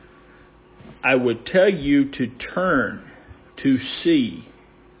I would tell you to turn to see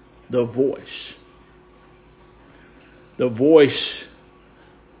the voice. The voice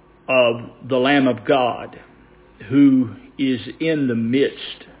of the Lamb of God who is in the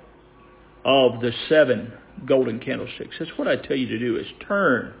midst of the 7 golden candlesticks. That's what I tell you to do, is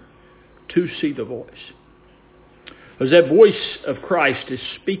turn to see the voice. Because that voice of Christ is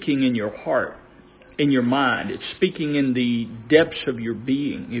speaking in your heart, in your mind. It's speaking in the depths of your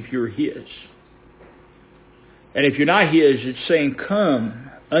being if you're His. And if you're not His, it's saying, come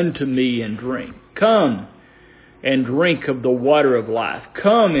unto me and drink. Come and drink of the water of life.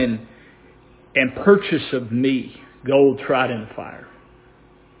 Come and purchase of me gold tried in the fire.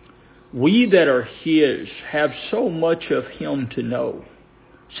 We that are His have so much of Him to know.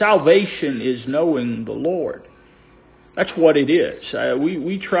 Salvation is knowing the Lord. That's what it is.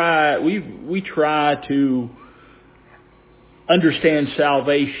 We try to understand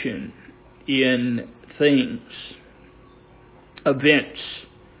salvation in things, events,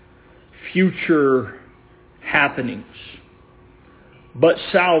 future happenings. But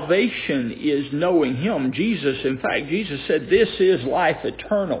salvation is knowing Him. Jesus said, this is life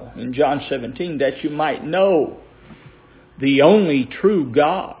eternal in John 17, that you might know the only true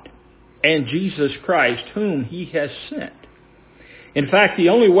God and Jesus Christ whom He has sent. In fact, the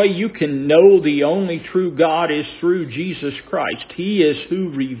only way you can know the only true God is through Jesus Christ. He is who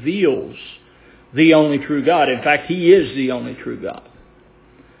reveals the only true God. In fact, He is the only true God.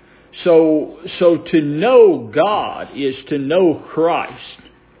 So to know God is to know Christ.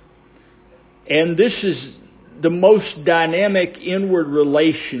 And this is the most dynamic inward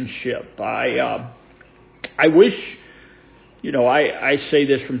relationship. I wish, I say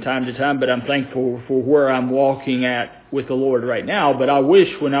this from time to time, but I'm thankful for where I'm walking at with the Lord right now. But I wish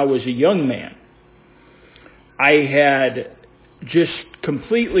when I was a young man, I had just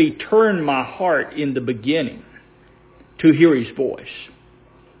completely turned my heart in the beginning to hear His voice.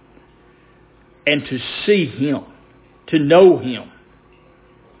 And to see Him, to know Him.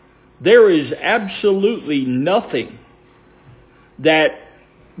 There is absolutely nothing that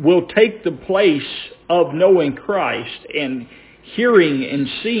will take the place of knowing Christ and hearing and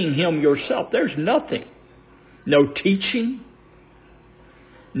seeing Him yourself. There's nothing. No teaching,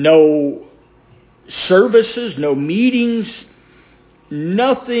 no services, no meetings,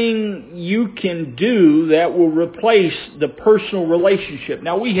 nothing you can do that will replace the personal relationship.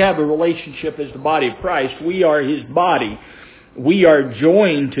 Now, we have a relationship as the body of Christ. We are His body. We are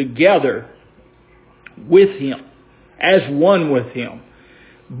joined together with Him, as one with Him.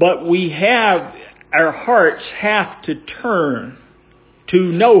 But our hearts have to turn to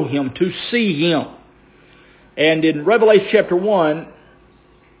know Him, to see Him. And in Revelation chapter 1,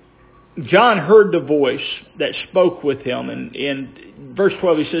 John heard the voice that spoke with him. And in verse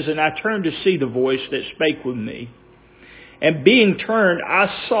 12 he says, and I turned to see the voice that spake with me. And being turned,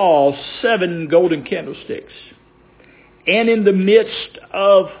 I saw 7 golden candlesticks. And in the midst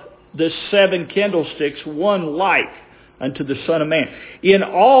of the 7 candlesticks, one like unto the Son of Man. In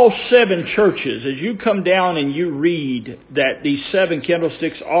all 7 churches, as you come down and you read that these 7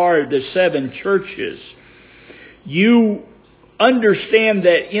 candlesticks are the 7 churches, you understand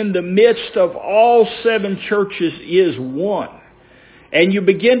that in the midst of all 7 churches is one. And you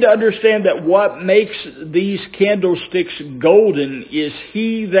begin to understand that what makes these candlesticks golden is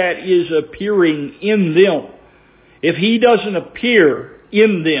He that is appearing in them. If He doesn't appear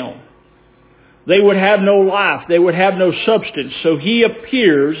in them, they would have no life. They would have no substance. So He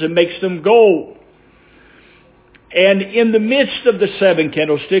appears and makes them gold. And in the midst of the 7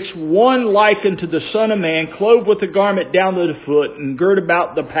 candlesticks, one like unto the Son of Man, clothed with a garment down to the foot, and girt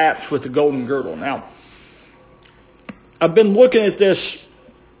about the paps with a golden girdle. Now, I've been looking at this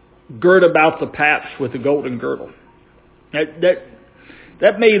girt about the paps with a golden girdle.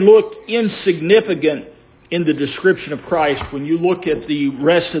 That may look insignificant in the description of Christ. When you look at the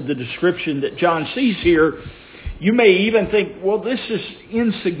rest of the description that John sees here, you may even think, well, this is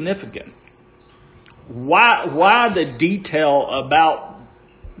insignificant. Why the detail about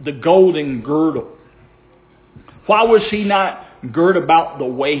the golden girdle? Why was He not girt about the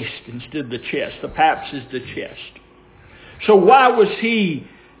waist instead of the chest? The paps is the chest. So why was He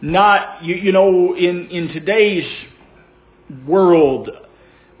not, in today's world,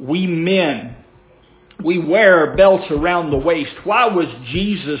 we men, we wear belts around the waist. Why was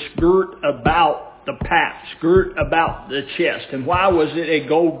Jesus girt about the paps, girt about the chest? And why was it a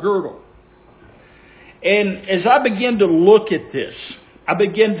gold girdle? And as I begin to look at this, I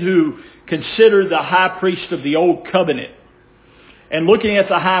begin to consider the high priest of the Old Covenant. And looking at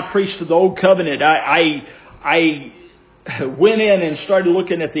the high priest of the Old Covenant, I went in and started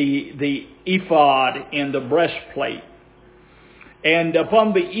looking at the ephod and the breastplate. And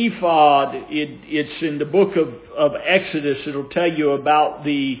upon the ephod, it's in the book of Exodus, it'll tell you about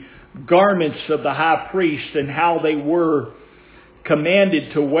the garments of the high priest and how they were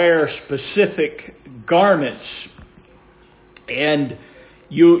commanded to wear specific garments. And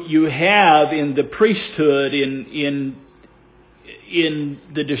you have in the priesthood, in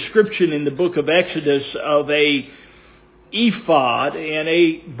the description in the book of Exodus of a ephod and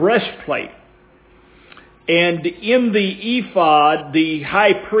a breastplate. And in the ephod, the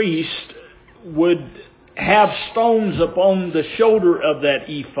high priest would have stones upon the shoulder of that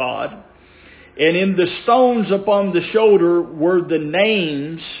ephod. And in the stones upon the shoulder were the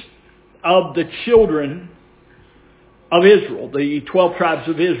names of the children of Israel, the 12 tribes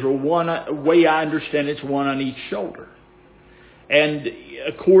of Israel. One way I understand it's one on each shoulder. And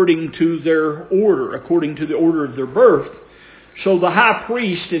according to their order, according to the order of their birth. So the high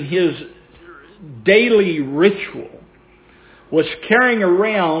priest in his daily ritual was carrying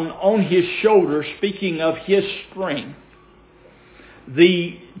around on his shoulder, speaking of his strength,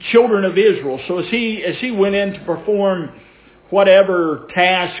 the children of Israel. So as he went in to perform whatever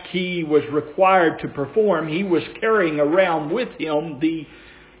task he was required to perform, he was carrying around with him the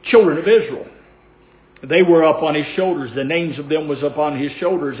children of Israel. They were up on his shoulders. The names of them was up on his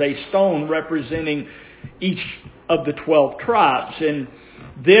shoulders, a stone representing each of the 12 tribes. And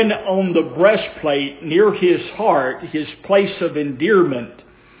then on the breastplate near his heart, his place of endearment,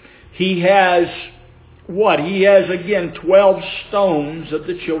 he has what? He has again 12 stones of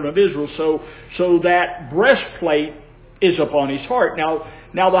the children of Israel. So that breastplate is upon his heart. Now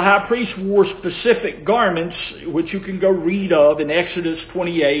the high priest wore specific garments, which you can go read of in Exodus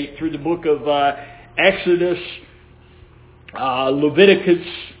 28 through the book of Exodus, Leviticus,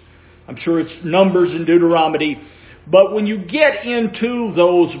 I'm sure it's Numbers and Deuteronomy. But when you get into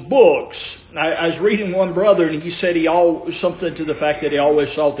those books, I was reading one brother and he said something to the fact that he always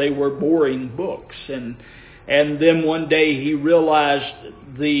thought they were boring books. And then one day he realized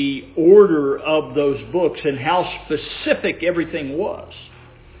the order of those books and how specific everything was.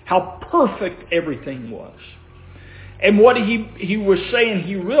 How perfect everything was. And what he was saying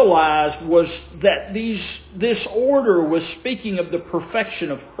he realized was that this order was speaking of the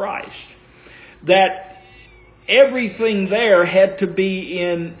perfection of Christ. That everything there had to be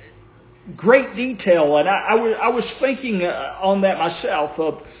in great detail. And I was thinking on that myself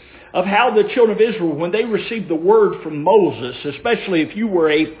of how the children of Israel, when they received the word from Moses, especially if you were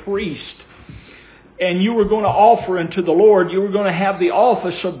a priest and you were going to offer unto the Lord, you were going to have the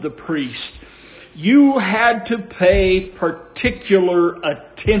office of the priest. You had to pay particular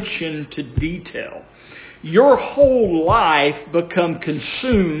attention to detail. Your whole life become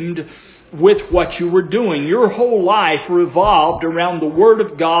consumed with what you were doing. Your whole life revolved around the Word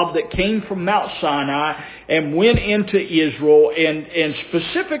of God that came from Mount Sinai and went into Israel. And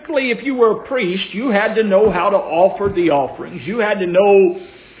specifically, if you were a priest, you had to know how to offer the offerings. You had to know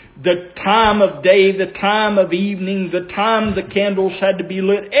the time of day, the time of evening, the time the candles had to be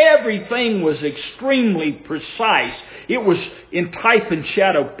lit. Everything was extremely precise. It was in type and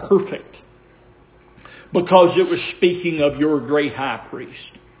shadow perfect because it was speaking of your great high priest.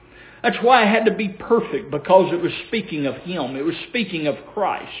 That's why it had to be perfect, because it was speaking of Him. It was speaking of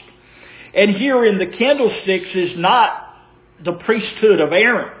Christ. And here in the candlesticks is not the priesthood of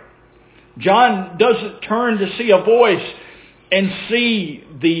Aaron. John doesn't turn to see a voice and see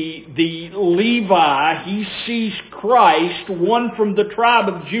the Levi. He sees Christ, one from the tribe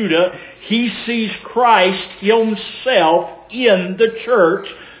of Judah. He sees Christ Himself in the church,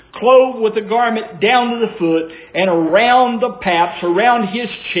 clothed with a garment down to the foot, and around the paps, around His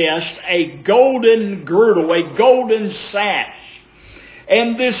chest, a golden girdle, a golden sash.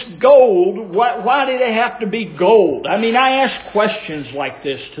 And this gold, why did it have to be gold? I mean, I ask questions like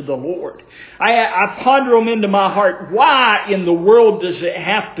this to the Lord. I ponder them into my heart. Why in the world does it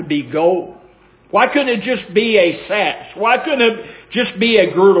have to be gold? Why couldn't it just be a sash? Why couldn't it just be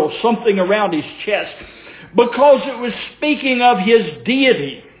a girdle, something around His chest? Because it was speaking of His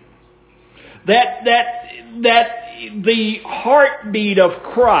deity. That the heartbeat of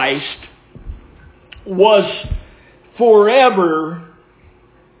Christ was forever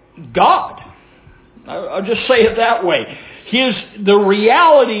God. I'll just say it that way. The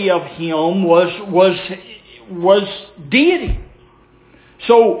reality of Him was deity.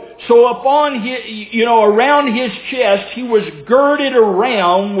 So upon His, around His chest, He was girded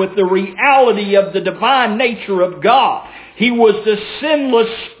around with the reality of the divine nature of God. He was the sinless,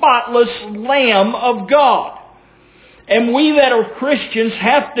 spotless Lamb of God. And we that are Christians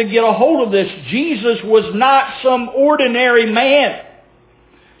have to get a hold of this. Jesus was not some ordinary man.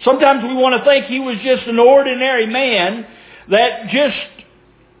 Sometimes we want to think He was just an ordinary man that just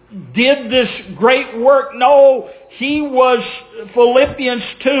did this great work. No, He was Philippians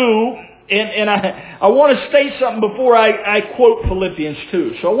 2. And I want to state something before I quote Philippians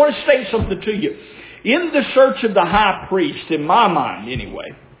 2. So I want to state something to you. In the search of the high priest, in my mind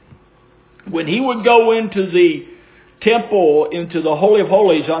anyway, when he would go into the temple, into the Holy of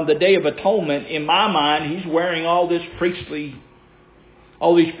Holies on the Day of Atonement, in my mind, he's wearing all these priestly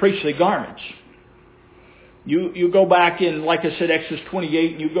garments. You go back in, like I said, Exodus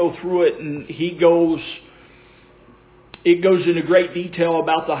 28, and you go through it, and it goes into great detail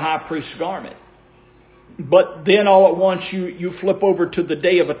about the high priest's garment. But then all at once you flip over to the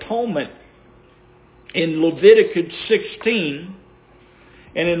Day of Atonement in Leviticus 16.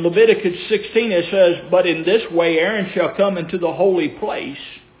 And in Leviticus 16 it says, "But in this way Aaron shall come into the holy place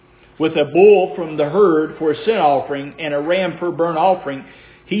with a bull from the herd for a sin offering and a ram for a burnt offering.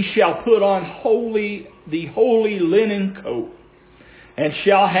 He shall put on the holy linen coat, and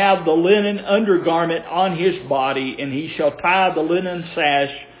shall have the linen undergarment on his body, and he shall tie the linen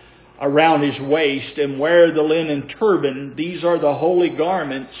sash around his waist, and wear the linen turban. These are the holy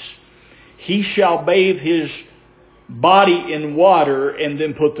garments. He shall bathe his body in water, and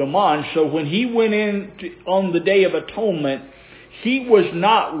then put them on." So when he went in on the Day of Atonement, he was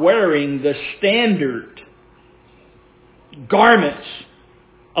not wearing the standard garments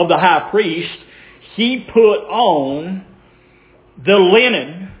of the high priest. He put on the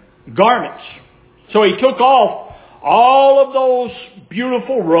linen garments. So he took off all of those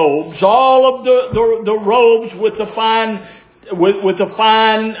beautiful robes, all of the robes with the fine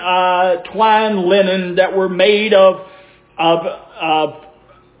twined linen that were made of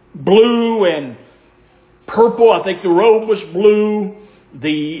blue and purple. I think the robe was blue.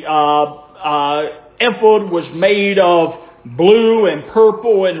 The ephod was made of blue and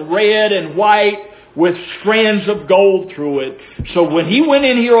purple and red and white with strands of gold through it. So when he went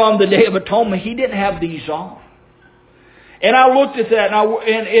in here on the Day of Atonement, he didn't have these on. And I looked at that,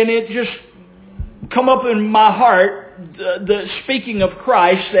 and it just come up in my heart, the speaking of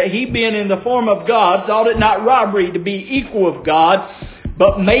Christ, that he being in the form of God, thought it not robbery to be equal of God,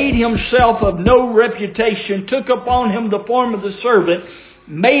 but made himself of no reputation, took upon him the form of the servant,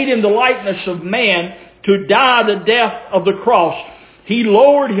 made in the likeness of man, to die the death of the cross. He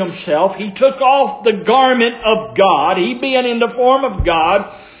lowered himself. He took off the garment of God. He being in the form of God,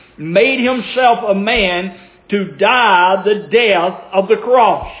 made himself a man to die the death of the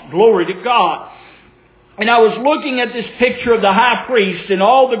cross. Glory to God. And I was looking at this picture of the high priest and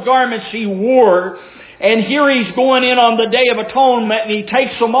all the garments he wore. And here he's going in on the Day of Atonement, and he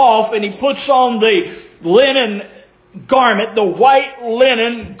takes them off, and he puts on the linen garment, the white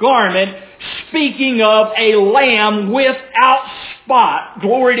linen garment, speaking of a lamb without spot,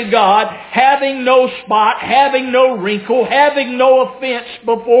 glory to God, having no spot, having no wrinkle, having no offense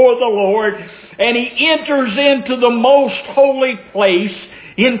before the Lord. And he enters into the most holy place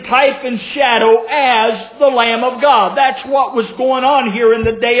in type and shadow as the Lamb of God. That's what was going on here in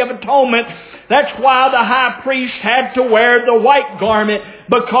the Day of Atonement. That's why the high priest had to wear the white garment,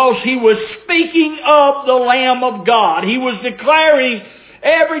 because he was speaking of the Lamb of God. He was declaring,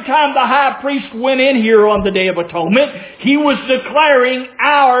 every time the high priest went in here on the Day of Atonement, he was declaring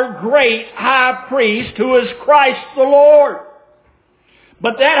our great high priest, who is Christ the Lord.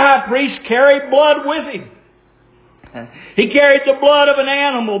 But that high priest carried blood with him. He carried the blood of an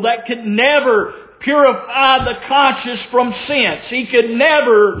animal that could never purify the conscience from sins. He could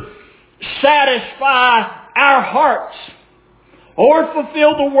never satisfy our hearts or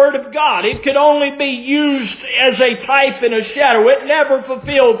fulfill the Word of God. It could only be used as a type and a shadow. It never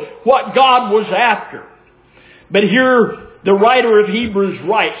fulfilled what God was after. But here the writer of Hebrews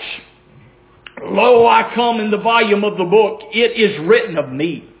writes, "Lo, I come in the volume of the book. It is written of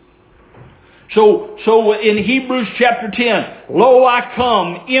me." So in Hebrews chapter 10, "Lo, I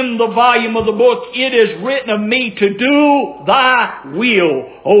come in the volume of the book. It is written of me to do thy will,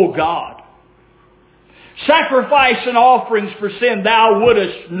 O God. Sacrifice and offerings for sin thou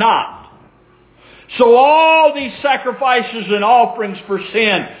wouldest not." So all these sacrifices and offerings for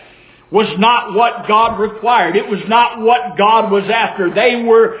sin was not what God required. It was not what God was after. They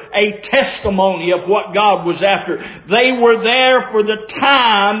were a testimony of what God was after. They were there for the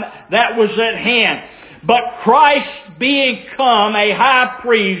time that was at hand. But Christ, being come a high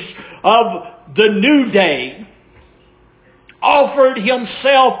priest of the new day, offered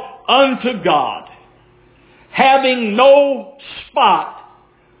himself unto God, having no spot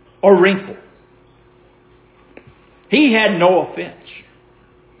or wrinkle. He had no offense.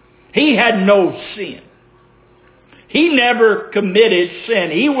 He had no sin. He never committed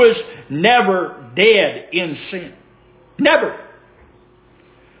sin. He was never dead in sin. Never.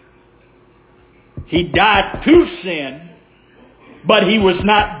 He died to sin, but he was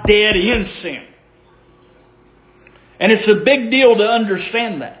not dead in sin. And it's a big deal to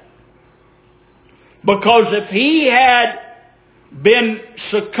understand that. Because if he had been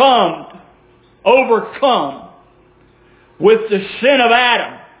overcome with the sin of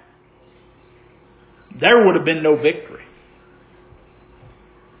Adam, there would have been no victory.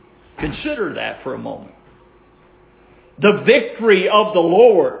 Consider that for a moment. The victory of the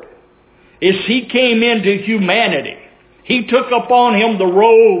Lord is He came into humanity. He took upon Him the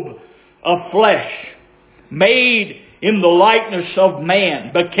robe of flesh, made in the likeness of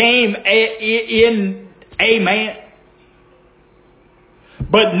man, became a man,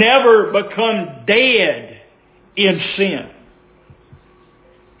 but never become dead in sin.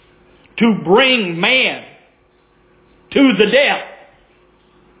 To bring man to the death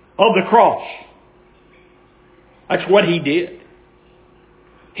of the cross. That's what He did.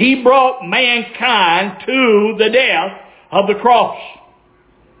 He brought mankind to the death of the cross.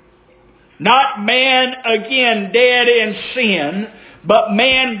 Not man again dead in sin, but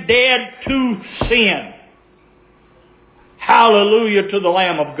man dead to sin. Hallelujah to the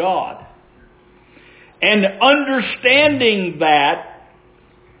Lamb of God. And understanding that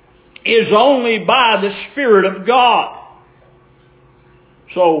is only by the Spirit of God.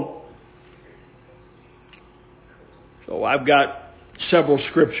 So I've got several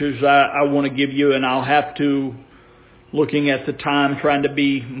scriptures I want to give you, and I'll have to, looking at the time, trying to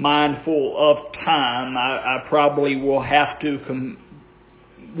be mindful of time, I probably will have to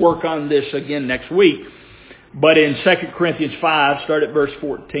work on this again next week. But in 2 Corinthians 5, start at verse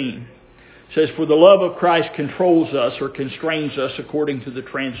 14. It says, "For the love of Christ controls us," or constrains us according to the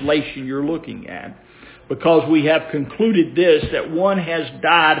translation you're looking at, "because we have concluded this, that one has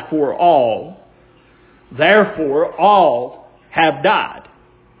died for all, therefore all have died.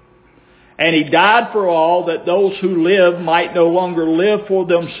 And He died for all, that those who live might no longer live for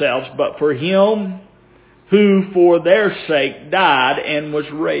themselves, but for Him who for their sake died and was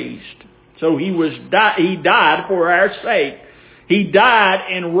raised." So He died for our sake. He died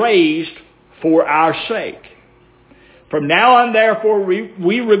and raised for our sake. "From now on, therefore,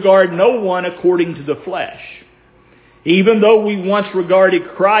 we regard no one according to the flesh. Even though we once regarded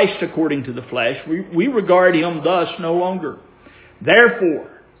Christ according to the flesh, we regard Him thus no longer. Therefore,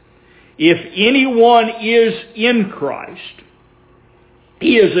 if anyone is in Christ,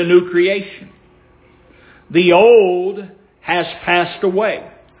 he is a new creation. The old has passed away.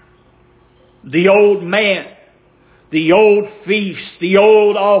 The old man, the old feast, the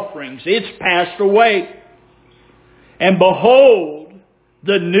old offerings, it's passed away. And behold,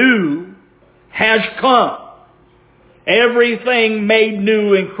 the new has come." Everything made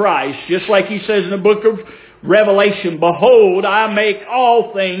new in Christ. Just like He says in the book of Revelation, "Behold, I make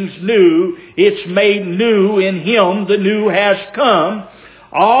all things new. It's made new in Him. The new has come."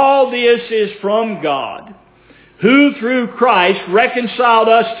 All this is from God, who through Christ reconciled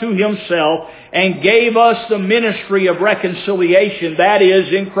us to Himself and gave us the ministry of reconciliation. That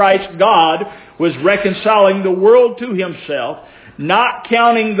is, in Christ God was reconciling the world to Himself, not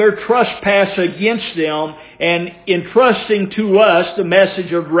counting their trespass against them, and entrusting to us the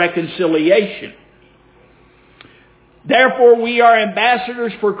message of reconciliation. "Therefore we are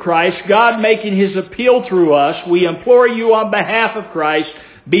ambassadors for Christ, God making His appeal through us. We implore you on behalf of Christ,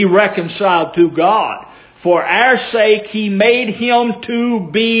 be reconciled to God. For our sake He made Him to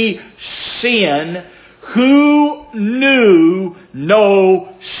be sin, who knew no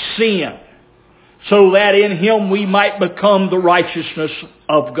sin, so that in Him we might become the righteousness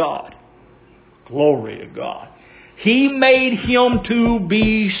of God." Glory to God. He made Him to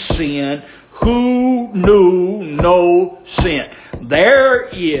be sin, who knew no sin. There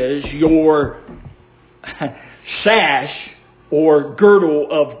is your sash or girdle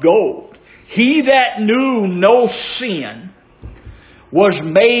of gold. He that knew no sin was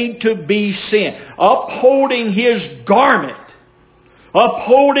made to be sin. Upholding His garment,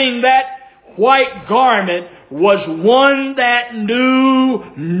 upholding that white garment, was one that knew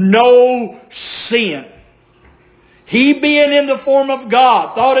no sin. He, being in the form of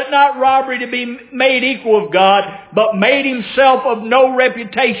God, thought it not robbery to be made equal of God, but made Himself of no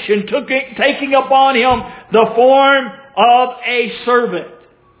reputation, taking upon Him the form of a servant,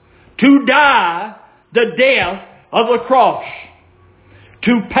 to die the death of the cross,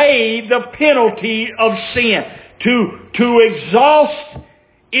 to pay the penalty of sin, to exhaust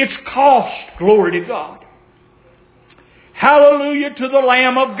its cost. Glory to God. Hallelujah to the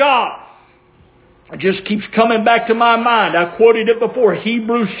Lamb of God. It just keeps coming back to my mind. I quoted it before.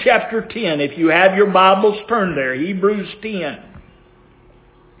 Hebrews chapter 10. If you have your Bibles, turn there. Hebrews 10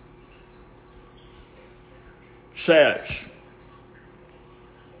 says,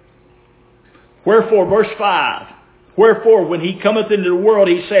 wherefore, verse 5, wherefore, when he cometh into the world,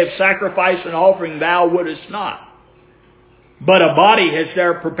 he saith, sacrifice and offering thou wouldest not, but a body hast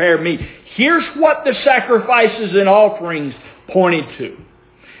thou prepared me. Here's what the sacrifices and offerings pointed to.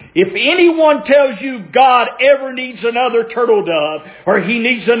 If anyone tells you God ever needs another turtle dove, or he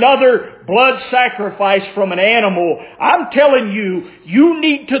needs another blood sacrifice from an animal, I'm telling you, you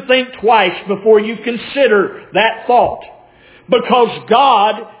need to think twice before you consider that thought. Because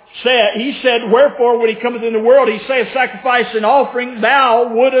God said, He said, wherefore when he cometh in the world, he saith, sacrifice and offering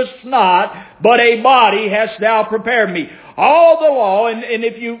thou wouldest not, but a body hast thou prepared me. All the law, and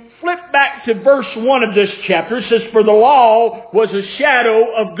if you flip back to verse 1 of this chapter, it says, for the law was a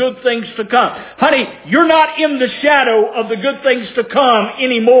shadow of good things to come. Honey, you're not in the shadow of the good things to come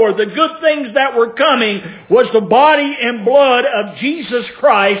anymore. The good things that were coming was the body and blood of Jesus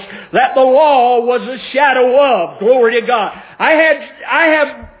Christ that the law was a shadow of. Glory to God. I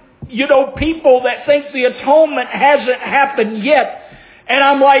have people that think the atonement hasn't happened yet. And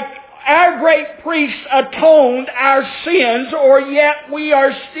I'm like, our great priest atoned our sins, or yet we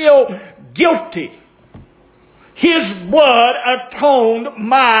are still guilty. His blood atoned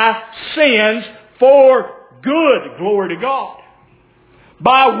my sins for good. Glory to God.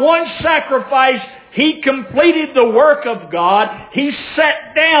 By one sacrifice, He completed the work of God. He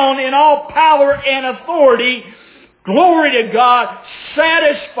sat down in all power and authority. Glory to God,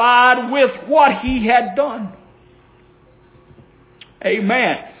 satisfied with what He had done.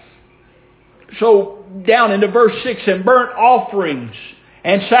 Amen. So down into verse 6, and burnt offerings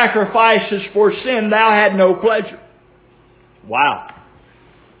and sacrifices for sin thou had no pleasure. Wow.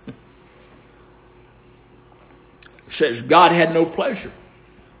 It says God had no pleasure.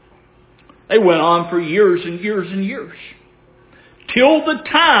 They went on for years and years and years, till the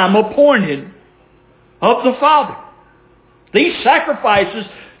time appointed of the Father. These sacrifices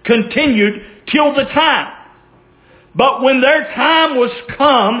continued till the time. But when their time was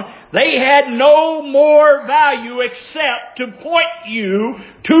come, they had no more value except to point you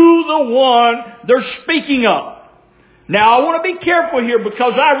to the one they're speaking of. Now, I want to be careful here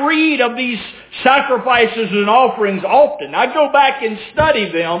because I read of these sacrifices and offerings often. I go back and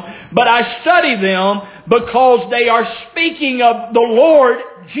study them, but I study them because they are speaking of the Lord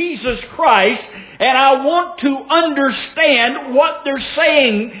Jesus Christ, and I want to understand what they're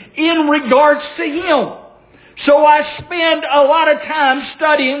saying in regards to Him. So I spend a lot of time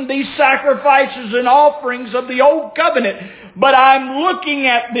studying these sacrifices and offerings of the Old Covenant, but I'm looking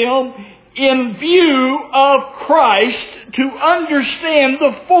at them in view of Christ to understand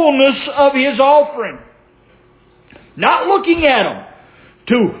the fullness of His offering. Not looking at them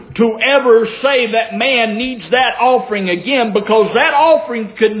to ever say that man needs that offering again, because that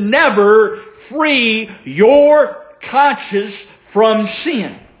offering could never free your conscience from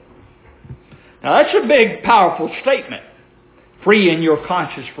sin. Now that's a big, powerful statement. Freeing your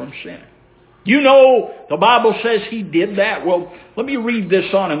conscience from sin. You know, the Bible says He did that. Well, let me read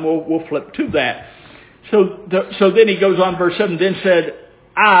this on and we'll flip to that. So then he goes on, verse 7, then said,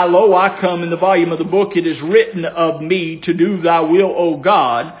 I come in the volume of the book, it is written of me to do thy will, O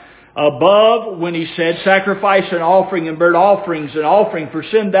God. Above, when he said, sacrifice and offering and burnt offerings and offering for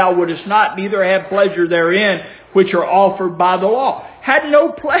sin thou wouldest not, neither have pleasure therein, which are offered by the law. Had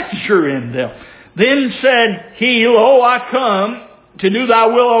no pleasure in them. Then said he, Lo, I come to do thy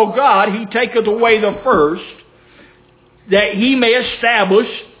will, O God. He taketh away the first, that He may establish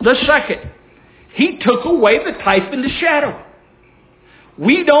the second. He took away the type and the shadow.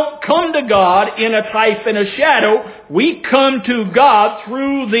 We don't come to God in a type and a shadow. We come to God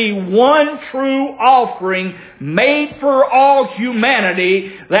through the one true offering made for all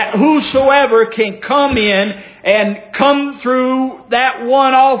humanity, that whosoever can come in and come through that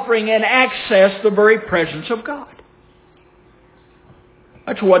one offering and access the very presence of God.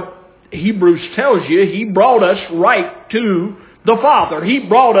 That's what Hebrews tells you. He brought us right to the Father. He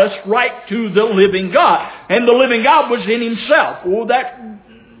brought us right to the living God. And the living God was in Himself. Well,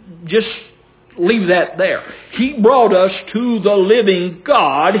 just leave that there. He brought us to the living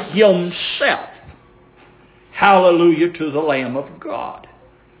God Himself. Hallelujah to the Lamb of God.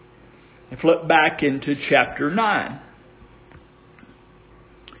 And flip back into chapter 9.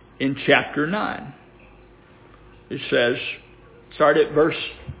 In chapter 9, it says, start at verse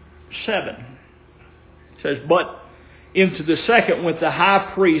 7. It says, but into the second with the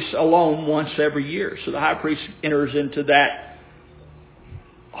high priest alone once every year. So the high priest enters into that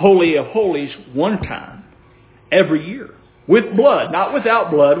Holy of Holies one time every year. With blood, not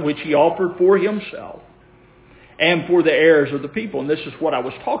without blood, which he offered for himself and for the heirs of the people. And this is what I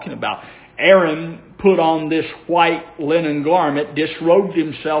was talking about. Aaron put on this white linen garment, disrobed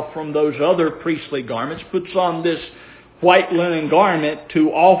himself from those other priestly garments, puts on this white linen garment to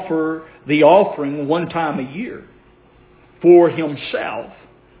offer the offering one time a year for himself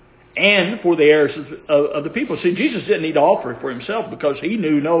and for the heirs of the people. See, Jesus didn't need to offer it for himself because he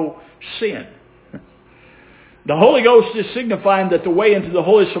knew no sin. The Holy Ghost is signifying that the way into the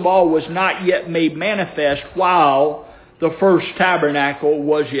holiest of all was not yet made manifest while the first tabernacle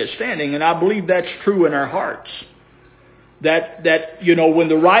was yet standing. And I believe that's true in our hearts. That when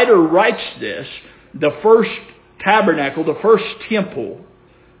the writer writes this, the first tabernacle, the first temple,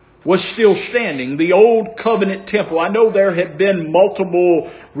 was still standing. The old covenant temple. I know there have been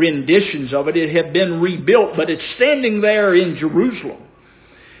multiple renditions of it. It had been rebuilt, but it's standing there in Jerusalem.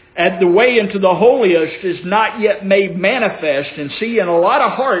 And the way into the holiest is not yet made manifest. And see, in a lot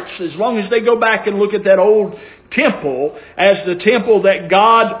of hearts, as long as they go back and look at that old temple as the temple that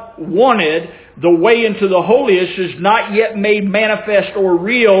God wanted, the way into the holiest is not yet made manifest or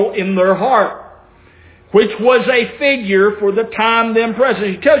real in their heart, which was a figure for the time then present.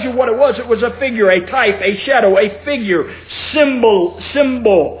 He tells you what it was. It was a figure, a type, a shadow, a figure, symbolic,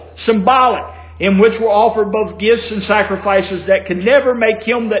 in which were offered both gifts and sacrifices that could never make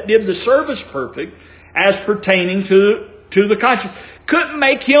him that did the service perfect as pertaining to the conscience. Couldn't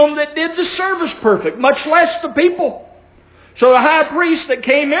make him that did the service perfect, much less the people. So the high priest that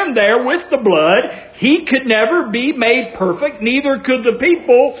came in there with the blood, he could never be made perfect, neither could the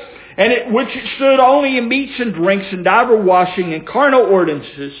people, which it stood only in meats and drinks and divers washing and carnal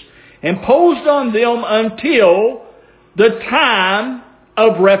ordinances, imposed on them until the time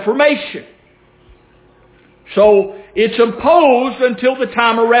of Reformation. So it's imposed until the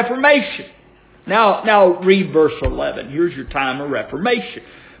time of Reformation. Now read verse 11. Here's your time of Reformation.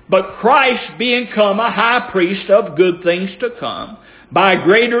 But Christ being come a high priest of good things to come, by a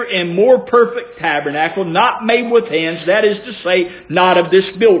greater and more perfect tabernacle, not made with hands, that is to say, not of this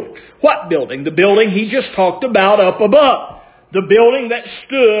building. What building? The building he just talked about up above. The building that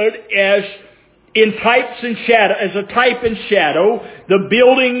stood as in types and shadow, as a type and shadow, the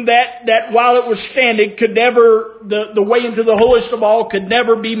building that while it was standing could never, the way into the holiest of all could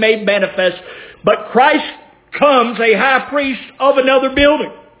never be made manifest. But Christ comes a high priest of another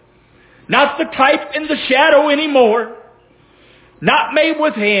building. Not the type and the shadow anymore. Not made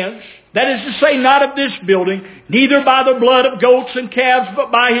with hands. That is to say, not of this building, neither by the blood of goats and calves, but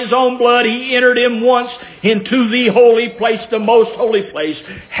by his own blood he entered in once into the holy place, the most holy place,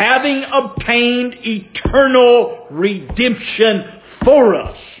 having obtained eternal redemption for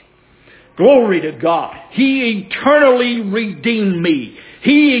us. Glory to God. He eternally redeemed me.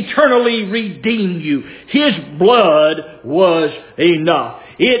 He eternally redeemed you. His blood was enough.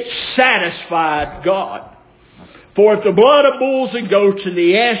 It satisfied God. For if the blood of bulls and goats and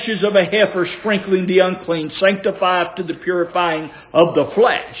the ashes of a heifer sprinkling the unclean sanctifieth to the purifying of the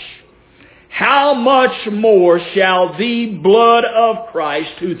flesh, how much more shall the blood of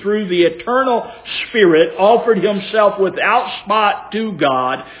Christ, who through the eternal Spirit offered himself without spot to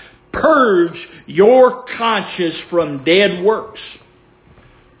God, purge your conscience from dead works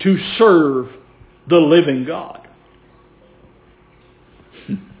to serve the living God?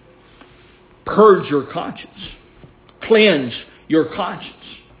 Purge your conscience. Cleanse your conscience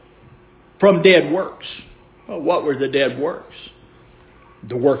from dead works. Well, what were the dead works?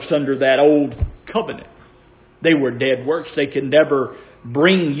 The works under that old covenant. They were dead works. They could never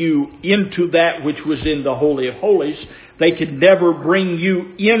bring you into that which was in the Holy of Holies. They could never bring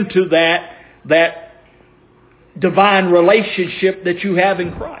you into that divine relationship that you have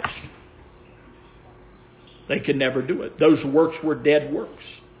in Christ. They could never do it. Those works were dead works.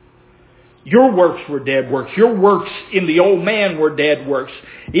 Your works were dead works. Your works in the old man were dead works.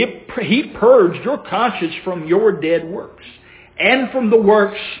 He purged your conscience from your dead works and from the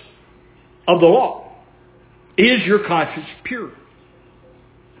works of the law. Is your conscience pure?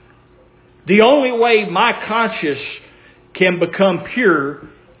 The only way my conscience can become pure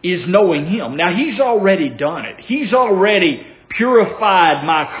is knowing him. Now, he's already done it. He's already purified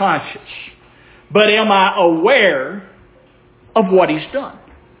my conscience. But am I aware of what he's done?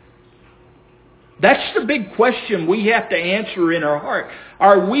 That's the big question we have to answer in our heart.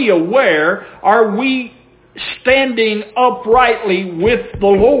 Are we aware? Are we standing uprightly with the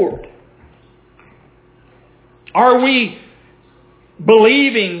Lord? Are we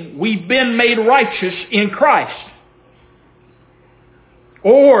believing we've been made righteous in Christ?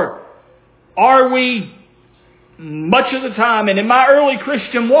 Or are we, much of the time, and in my early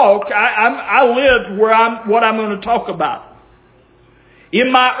Christian walk, I lived what I'm going to talk about.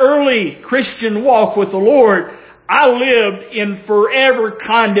 In my early Christian walk with the Lord, I lived in forever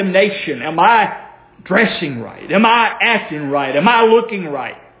condemnation. Am I dressing right? Am I acting right? Am I looking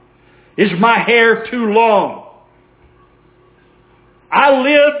right? Is my hair too long? I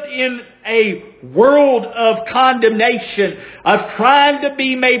lived in a world of condemnation, of trying to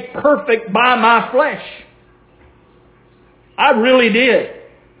be made perfect by my flesh. I really did.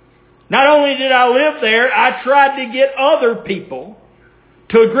 Not only did I live there, I tried to get other people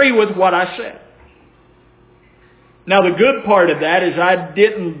to agree with what I said. Now the good part of that is I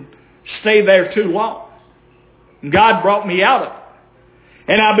didn't stay there too long. God brought me out of it.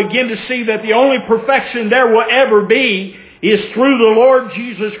 And I began to see that the only perfection there will ever be is through the Lord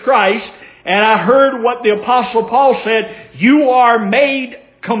Jesus Christ. And I heard what the Apostle Paul said, you are made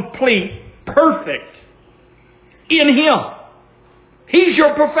complete, perfect in Him. He's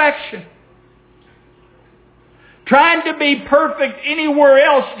your perfection. Trying to be perfect anywhere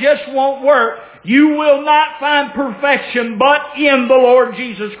else just won't work. You will not find perfection but in the Lord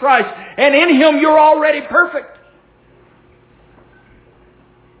Jesus Christ. And in Him you're already perfect.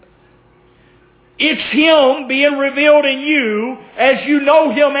 It's Him being revealed in you. As you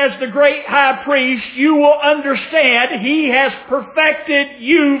know Him as the great high priest, you will understand He has perfected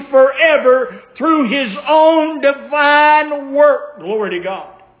you forever through His own divine work. Glory to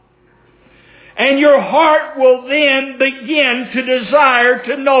God. And your heart will then begin to desire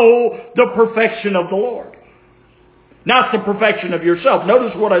to know the perfection of the Lord. Not the perfection of yourself.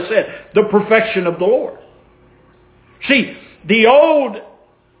 Notice what I said. The perfection of the Lord. See, the old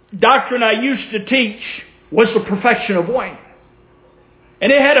doctrine I used to teach was the perfection of Wayne. And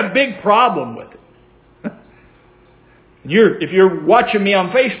it had a big problem with it. If you're watching me on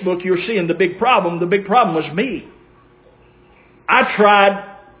Facebook, you're seeing the big problem. The big problem was me. I tried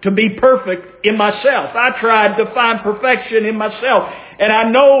to be perfect in myself. I tried to find perfection in myself. And I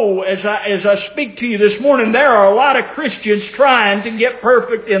know as I speak to you this morning, there are a lot of Christians trying to get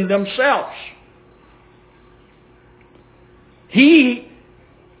perfect in themselves. He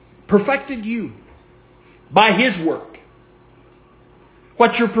perfected you by His work.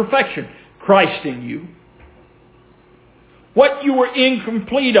 What's your perfection? Christ in you. What you were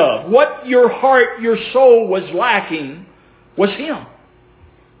incomplete of, what your heart, your soul was lacking, was Him.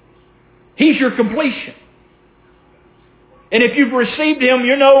 He's your completion. And if you've received Him,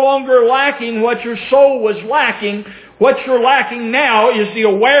 you're no longer lacking what your soul was lacking. What you're lacking now is the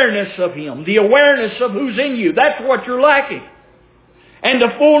awareness of Him, the awareness of who's in you. That's what you're lacking. And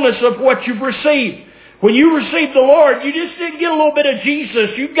the fullness of what you've received. When you received the Lord, you just didn't get a little bit of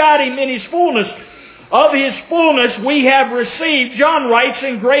Jesus. You got Him in His fullness. Of His fullness we have received, John writes,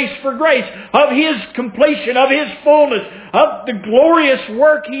 in grace for grace. Of His completion, of His fullness, of the glorious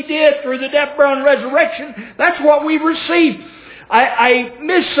work He did through the death, burial, and resurrection. That's what we've received. I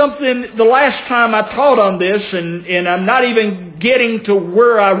missed something the last time I taught on this, and I'm not even getting to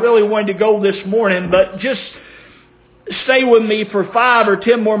where I really wanted to go this morning, but just stay with me for 5 or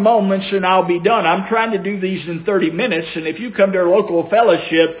 10 more moments and I'll be done. I'm trying to do these in 30 minutes, and if you come to our local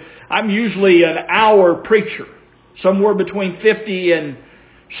fellowship, I'm usually an hour preacher. Somewhere between 50 and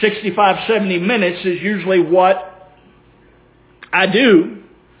 65, 70 minutes is usually what I do.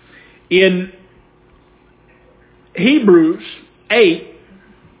 In Hebrews 8,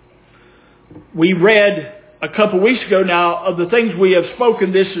 we read a couple weeks ago now, of the things we have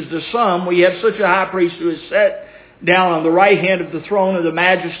spoken, this is the sum. We have such a high priest who is set down on the right hand of the throne of the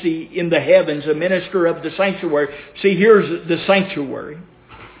majesty in the heavens, a minister of the sanctuary. See, here's the sanctuary.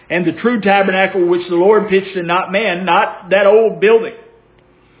 And the true tabernacle which the Lord pitched and not man, not that old building.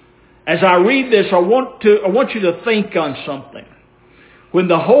 As I read this, I want you to think on something. When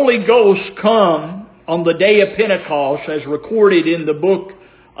the Holy Ghost come on the day of Pentecost, as recorded in the book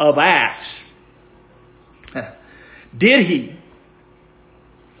of Acts, did He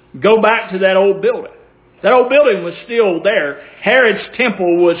go back to that old building? That old building was still there. Herod's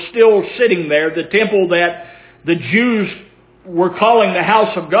temple was still sitting there, the temple that the Jews were calling the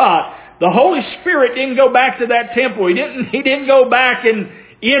house of God. The Holy Spirit didn't go back to that temple. He didn't go back and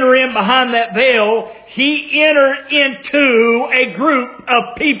enter in behind that veil. He entered into a group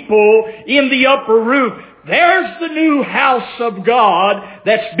of people in the upper room. There's the new house of God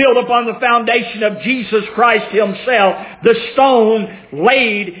that's built upon the foundation of Jesus Christ Himself, the stone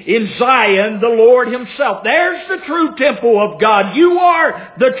laid in Zion, the Lord Himself. There's the true temple of God. You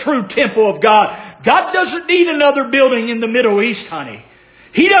are the true temple of God. God doesn't need another building in the Middle East, honey.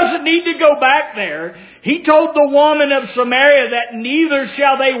 He doesn't need to go back there. He told the woman of Samaria that neither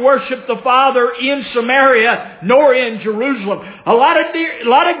shall they worship the Father in Samaria nor in Jerusalem. A lot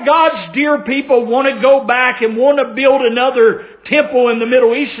of God's dear people want to go back and want to build another temple in the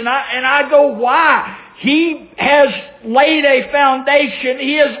Middle East. And I go, why? He has laid a foundation.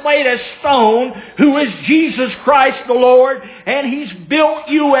 He has laid a stone, who is Jesus Christ the Lord. And He's built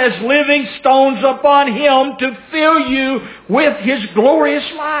you as living stones upon Him to fill you with His glorious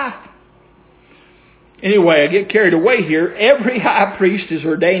life. Anyway, I get carried away here. Every high priest is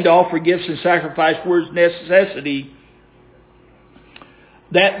ordained to offer gifts and sacrifice for his necessity,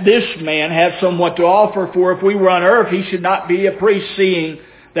 that this man have somewhat to offer. For if we were on earth, he should not be a priest, seeing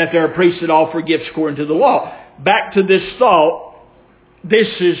that there are priests that offer gifts according to the law. Back to this thought, this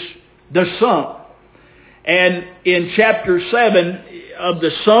is the sum. And in chapter 7 of the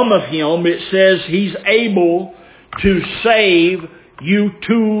sum of Him, it says He's able to save you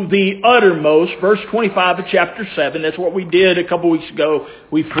to the uttermost. Verse 25 of chapter 7, that's what we did a couple weeks ago.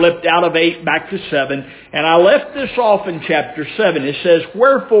 We flipped out of 8 back to 7. And I left this off in chapter 7. It says,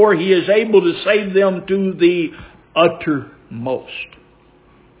 wherefore He is able to save them to the uttermost.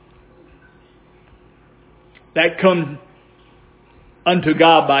 That come unto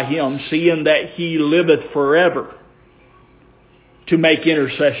God by Him, seeing that He liveth forever to make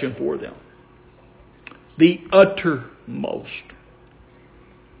intercession for them. The uttermost.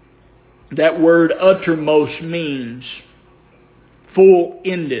 That word uttermost means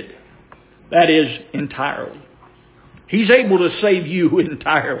full-ended. That is, entirely. He's able to save you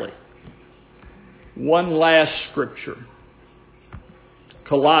entirely. One last scripture.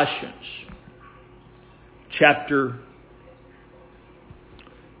 Colossians chapter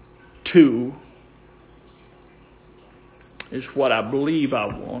 2 is what I believe I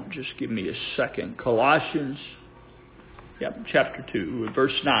want. Just give me a second. Colossians chapter 2,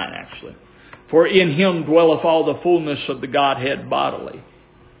 verse 9 actually. For in Him dwelleth all the fullness of the Godhead bodily.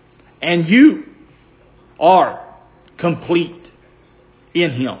 And you are complete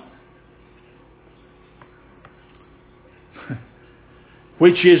in Him,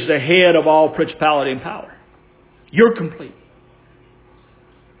 which is the head of all principality and power. You're complete.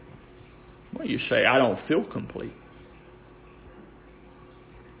 Well, you say, I don't feel complete.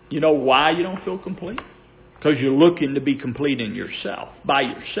 You know why you don't feel complete? Because you're looking to be complete in yourself, by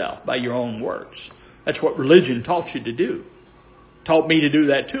your own works. That's what religion taught you to do. Taught me to do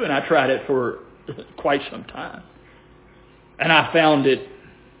that too, and I tried it for quite some time. And I found it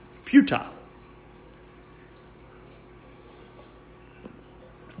futile.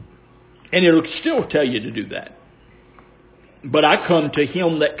 And it'll still tell you to do that. But I come to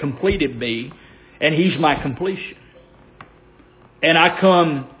Him that completed me, and He's my completion. And I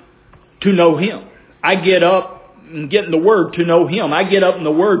come to know Him. I get up and get in the Word to know Him. I get up in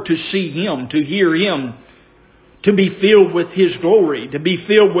the Word to see Him, to hear Him, to be filled with His glory, to be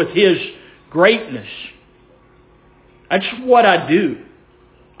filled with His greatness. That's what I do.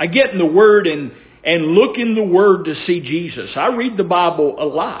 I get in the Word and look in the Word to see Jesus. I read the Bible a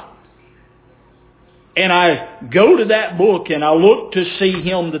lot. And I go to that book and I look to see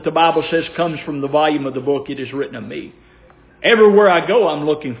Him that the Bible says comes from the volume of the book it is written of me. Everywhere I go, I'm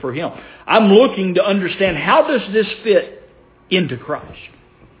looking for Him. I'm looking to understand, how does this fit into Christ?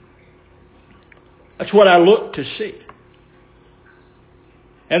 That's what I look to see.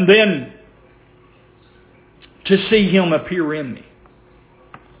 And then to see Him appear in me.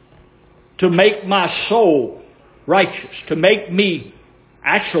 To make my soul righteous. To make me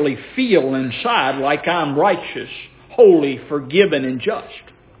actually feel inside like I'm righteous, holy, forgiven, and just.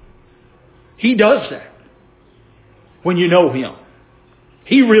 He does that when you know Him.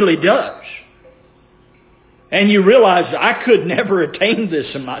 He really does. And you realize I could never attain this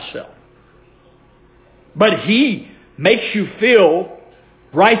in myself. But He makes you feel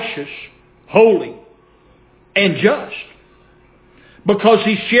righteous, holy, and just. Because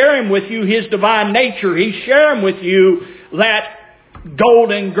He's sharing with you His divine nature. He's sharing with you that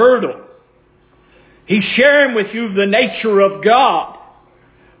golden girdle. He's sharing with you the nature of God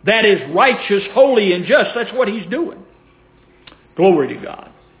that is righteous, holy, and just. That's what He's doing. Glory to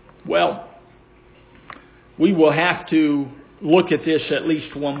God. Well, we will have to look at this at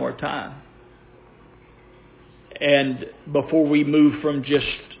least one more time. And before we move from just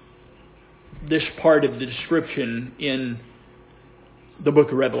this part of the description in the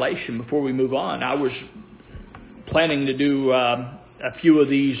book of Revelation, before we move on, I was planning to do a few of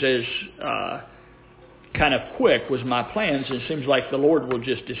these as kind of quick was my plans. And it seems like the Lord will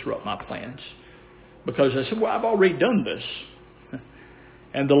just disrupt my plans. Because I said, well, I've already done this.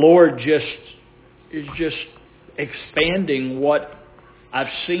 And the Lord is just expanding what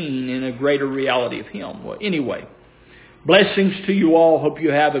I've seen in a greater reality of Him. Well, anyway, blessings to you all. Hope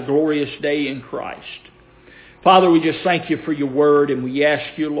you have a glorious day in Christ. Father, we just thank you for your word, and we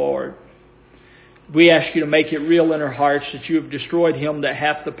ask you, Lord, we ask you to make it real in our hearts that you have destroyed him that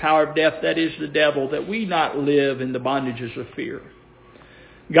hath the power of death, that is the devil, that we not live in the bondages of fear.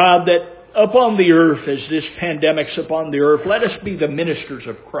 God, that upon the earth, as this pandemic's upon the earth, let us be the ministers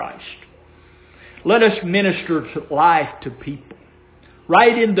of Christ. Let us minister life to people,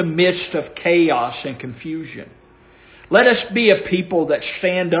 right in the midst of chaos and confusion. Let us be a people that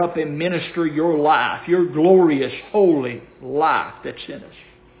stand up and minister your life, your glorious, holy life that's in us.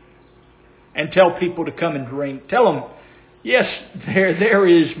 And tell people to come and drink. Tell them, yes, there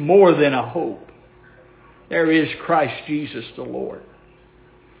is more than a hope. There is Christ Jesus the Lord.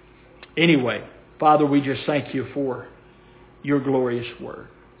 Anyway, Father, we just thank you for your glorious word.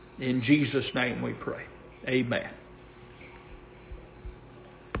 In Jesus' name we pray. Amen.